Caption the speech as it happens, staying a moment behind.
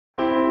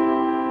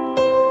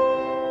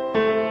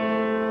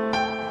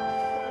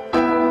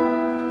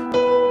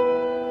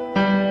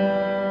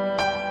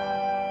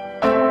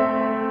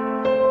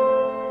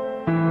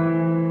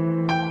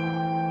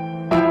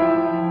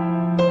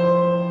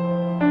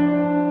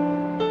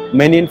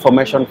many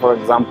information, for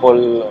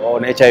example,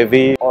 on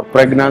HIV or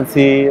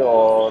pregnancy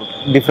or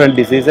different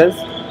diseases,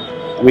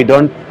 we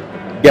don't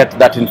get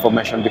that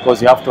information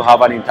because you have to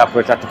have an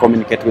interpreter to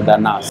communicate with the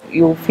nurse.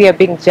 You fear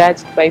being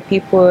judged by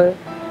people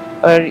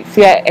or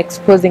fear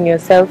exposing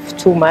yourself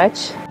too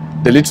much.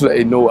 The little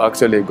I know,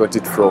 actually I got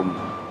it from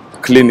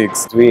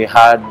clinics. We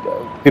had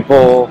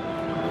people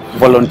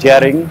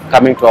volunteering,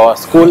 coming to our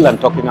school and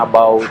talking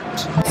about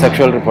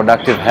sexual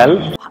reproductive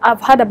health.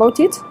 I've heard about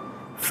it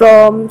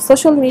from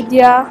social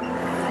media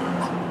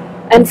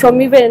and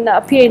from even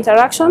peer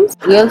interactions.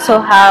 We also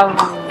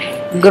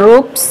have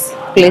groups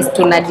place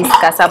to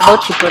discuss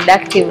about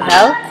reproductive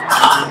health.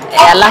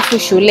 Alafu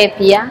shule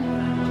pia.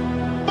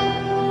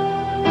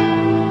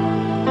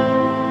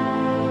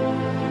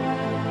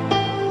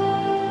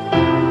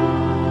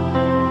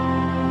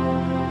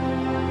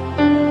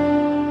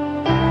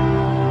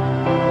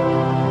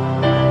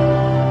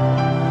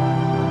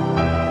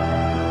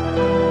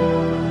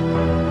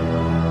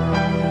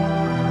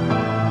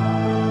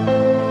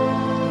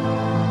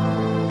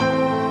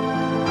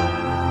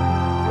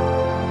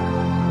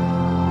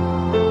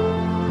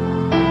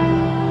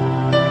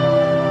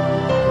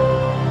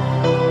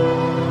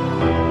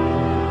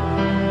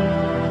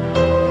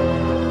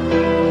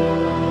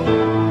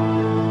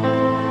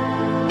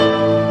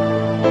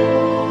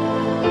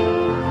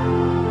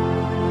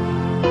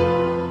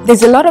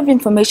 There's a lot of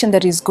information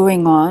that is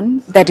going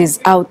on, that is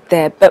out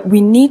there, but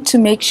we need to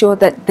make sure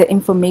that the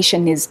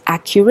information is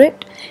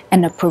accurate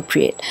and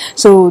appropriate.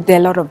 So there are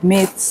a lot of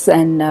myths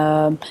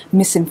and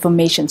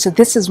misinformation. So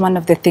this is one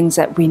of the things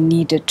that we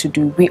needed to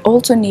do. We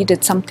also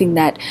needed something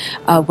that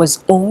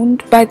was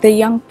owned by the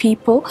young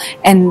people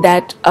and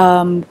that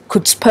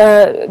could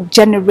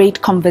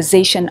generate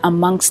conversation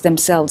amongst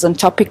themselves on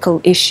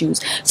topical issues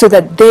so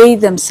that they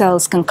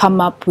themselves can come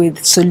up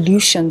with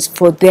solutions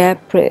for their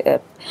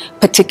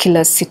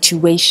particular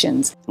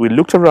situations. We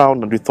looked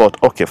around and we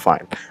thought, okay,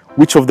 fine.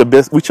 Which of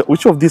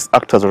these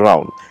actors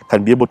around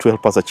can be able to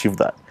help us achieve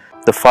that?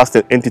 The first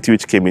entity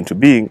which came into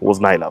being was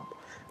Nailab.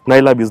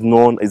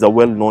 Nailab is a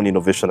well-known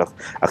innovation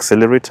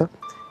accelerator.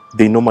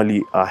 They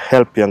normally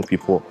help young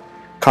people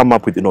come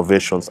up with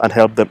innovations and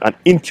help them and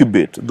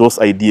incubate those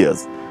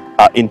ideas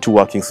into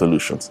working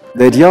solutions.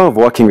 The idea of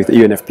working with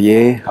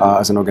UNFPA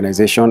as an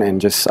organization and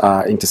just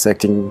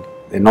intersecting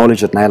the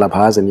knowledge that Nailab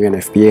has and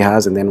UNFPA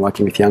has, and then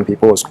working with young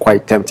people was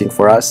quite tempting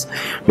for us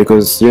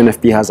because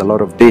UNFPA has a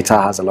lot of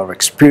data, has a lot of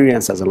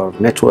experience, has a lot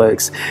of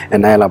networks,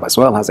 and Nailab as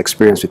well has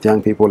experience with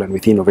young people and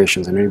with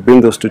innovations. And when we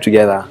bring those two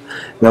together,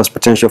 there was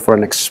potential for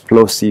an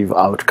explosive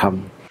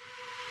outcome.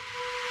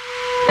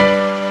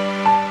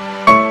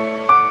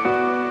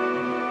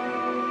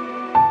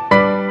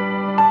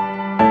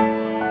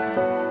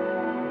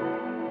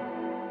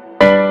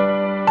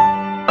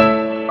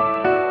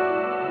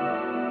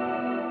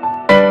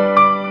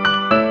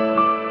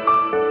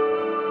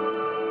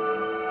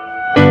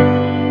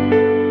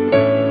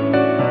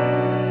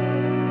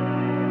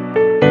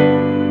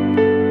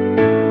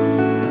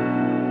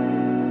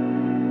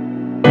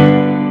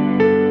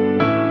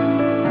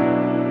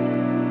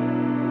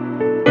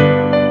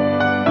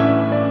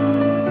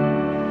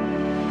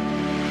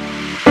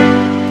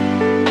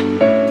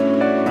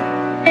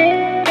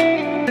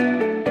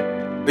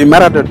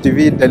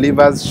 Reproductive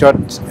delivers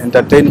short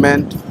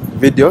entertainment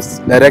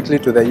videos directly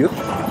to the youth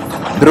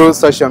through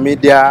social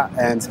media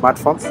and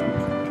smartphones,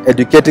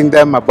 educating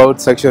them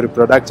about sexual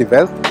reproductive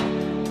health.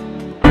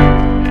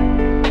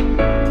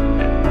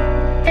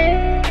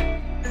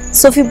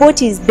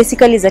 Sofibot is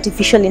basically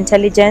artificial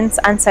intelligence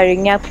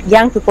answering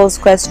young people's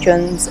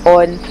questions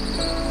on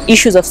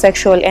issues of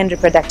sexual and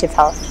reproductive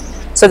health.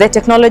 So the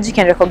technology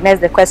can recognize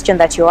the question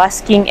that you're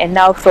asking, and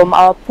now from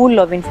our pool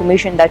of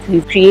information that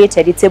we've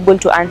created, it's able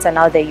to answer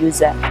now the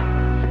user.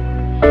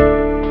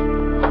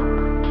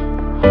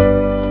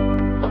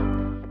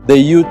 The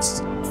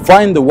youths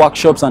find the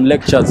workshops and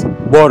lectures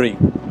boring.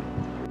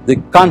 They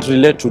can't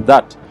relate to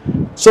that.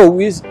 So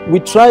we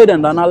tried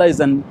and analyzed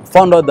and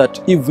found out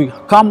that if we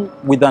come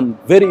with a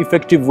very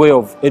effective way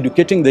of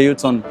educating the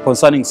youths on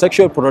concerning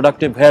sexual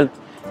reproductive health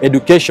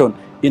education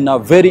in a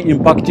very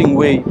impacting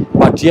way,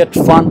 but yet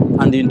fun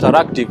and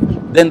interactive,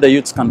 then the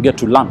youths can get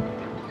to learn.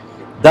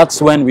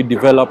 That's when we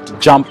developed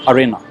Jump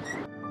Arena.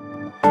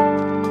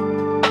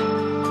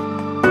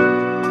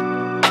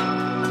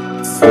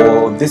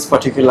 For this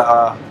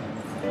particular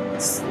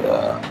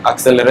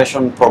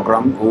acceleration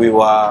program, we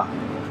were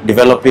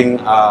developing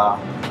a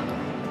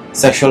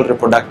sexual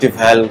reproductive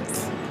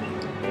health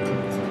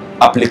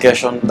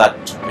application that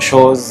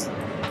shows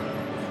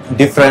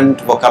different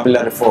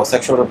vocabulary for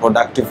sexual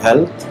reproductive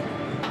health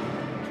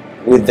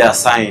with their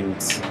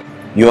signs.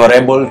 You are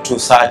able to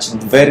search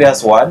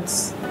various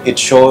words. It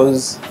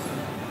shows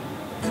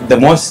the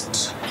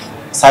most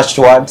searched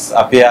words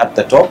appear at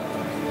the top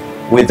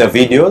with the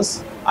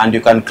videos, and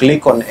you can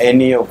click on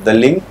any of the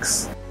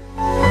links.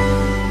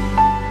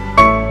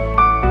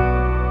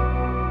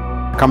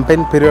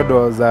 Campaign period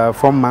was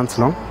 4 months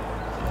long.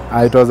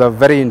 It was a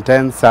very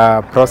intense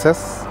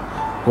process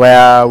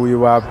where we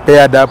were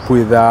paired up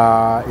with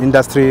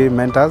industry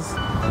mentors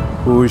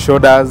who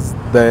showed us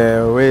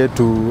the way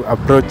to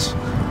approach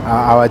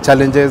our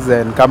challenges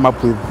and come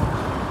up with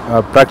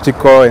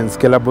practical and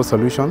scalable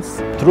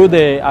solutions. Through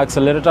the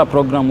accelerator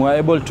program, we are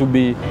able to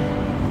be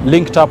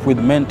linked up with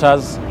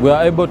mentors. We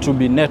are able to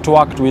be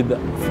networked with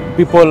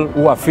people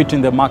who are fit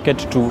in the market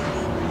to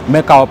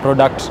make our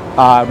product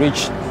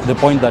reach the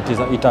point that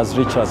it has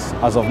reached us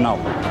as of now.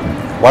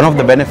 One of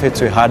the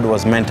benefits we had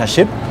was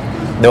mentorship.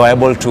 They were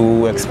able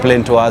to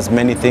explain to us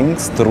many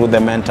things through the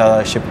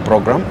mentorship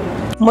program.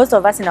 Most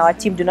of us in our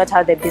team do not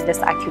have the business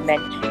acumen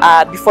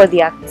before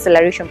the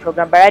acceleration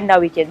program, but right now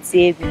we can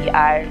say we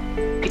are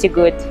pretty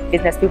good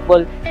business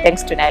people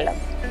thanks to Nailab.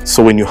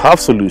 So when you have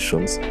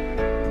solutions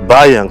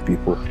by young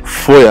people,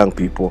 for young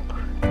people,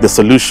 the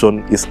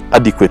solution is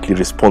adequately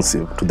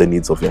responsive to the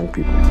needs of young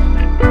people.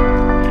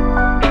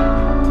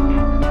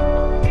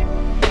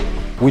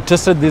 We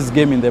tested this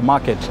game in the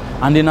market,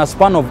 and in a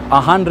span of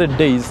 100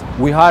 days,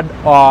 we had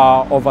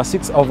over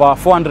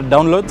 400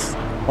 downloads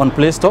on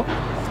Play Store,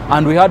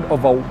 and we had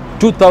over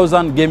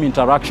 2,000 game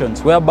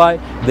interactions, whereby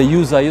the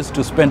user used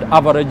to spend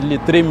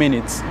averagely 3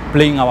 minutes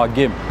playing our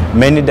game.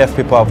 Many deaf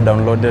people have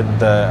downloaded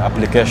the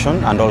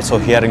application and also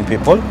hearing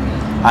people,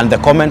 and the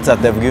comments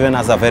that they've given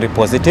us are very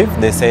positive.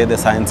 They say the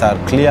signs are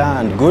clear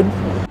and good.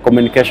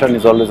 Communication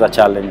is always a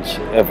challenge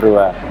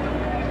everywhere.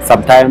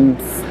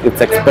 Sometimes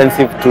it's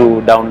expensive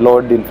to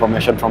download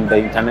information from the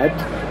internet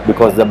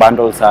because the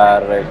bundles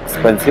are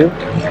expensive.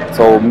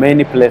 So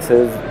many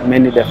places,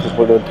 many deaf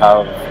people don't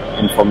have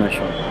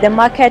information. The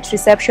market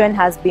reception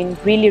has been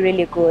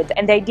really good,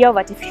 and the idea of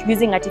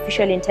using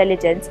artificial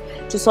intelligence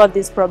to solve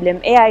this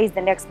problem, AI is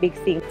the next big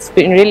thing. It's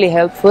been really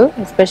helpful,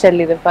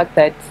 especially the fact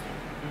that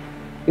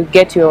you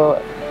get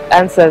your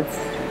answers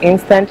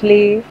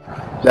instantly.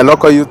 The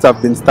local youths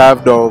have been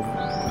starved of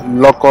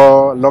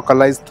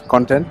localized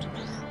content.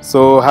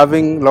 So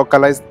having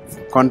localized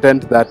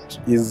content that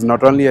is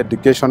not only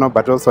educational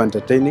but also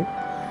entertaining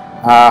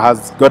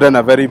has gotten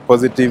a very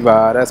positive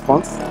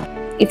response.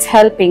 It's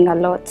helping a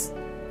lot.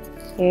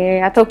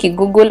 Hata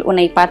ukigoogle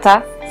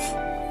unaipata,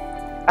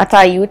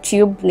 hata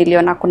YouTube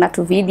niliona kuna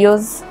tu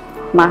videos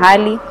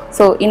mahali,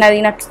 so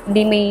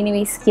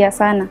nimesikia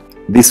sana.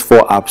 These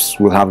 4 apps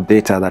will have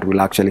data that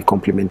will actually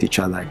complement each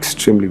other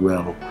extremely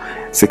well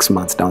 6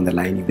 months down the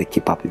line if they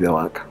keep up with their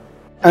work.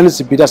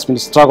 NCP has been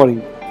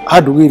struggling. How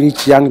do we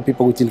reach young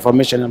people with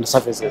information on the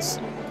surfaces?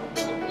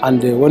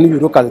 And when you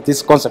look at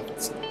this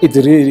concept, it's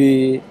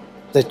really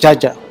the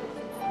charger,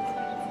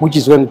 which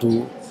is going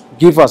to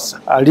give us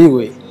a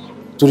leeway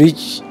to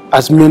reach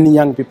as many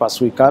young people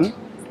as we can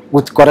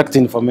with correct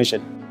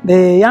information.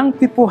 The young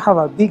people have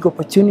a big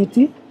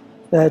opportunity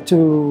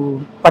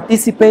to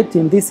participate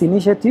in this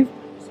initiative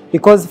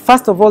because,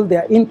 first of all, they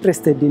are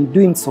interested in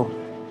doing so.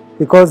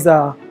 Because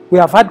we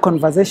have had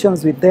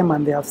conversations with them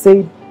and they have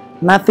said,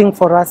 nothing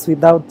for us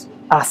without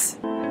us.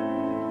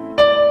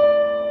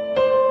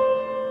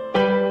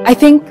 I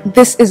think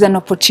this is an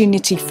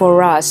opportunity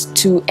for us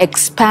to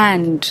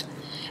expand,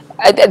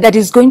 that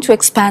is going to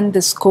expand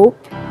the scope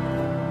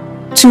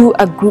to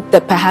a group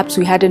that perhaps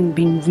we hadn't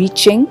been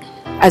reaching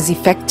as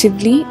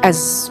effectively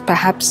as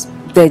perhaps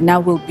they now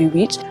will be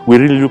reached. We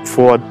really look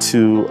forward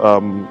to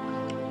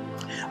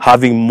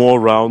having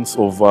more rounds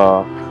of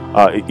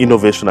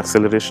innovation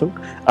acceleration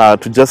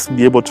to just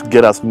be able to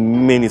get as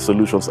many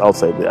solutions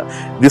outside there.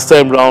 This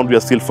time round, we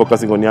are still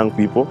focusing on young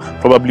people.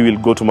 Probably we'll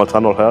go to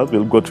maternal health,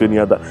 we'll go to any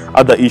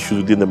other issues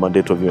within the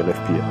mandate of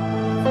UNFPA.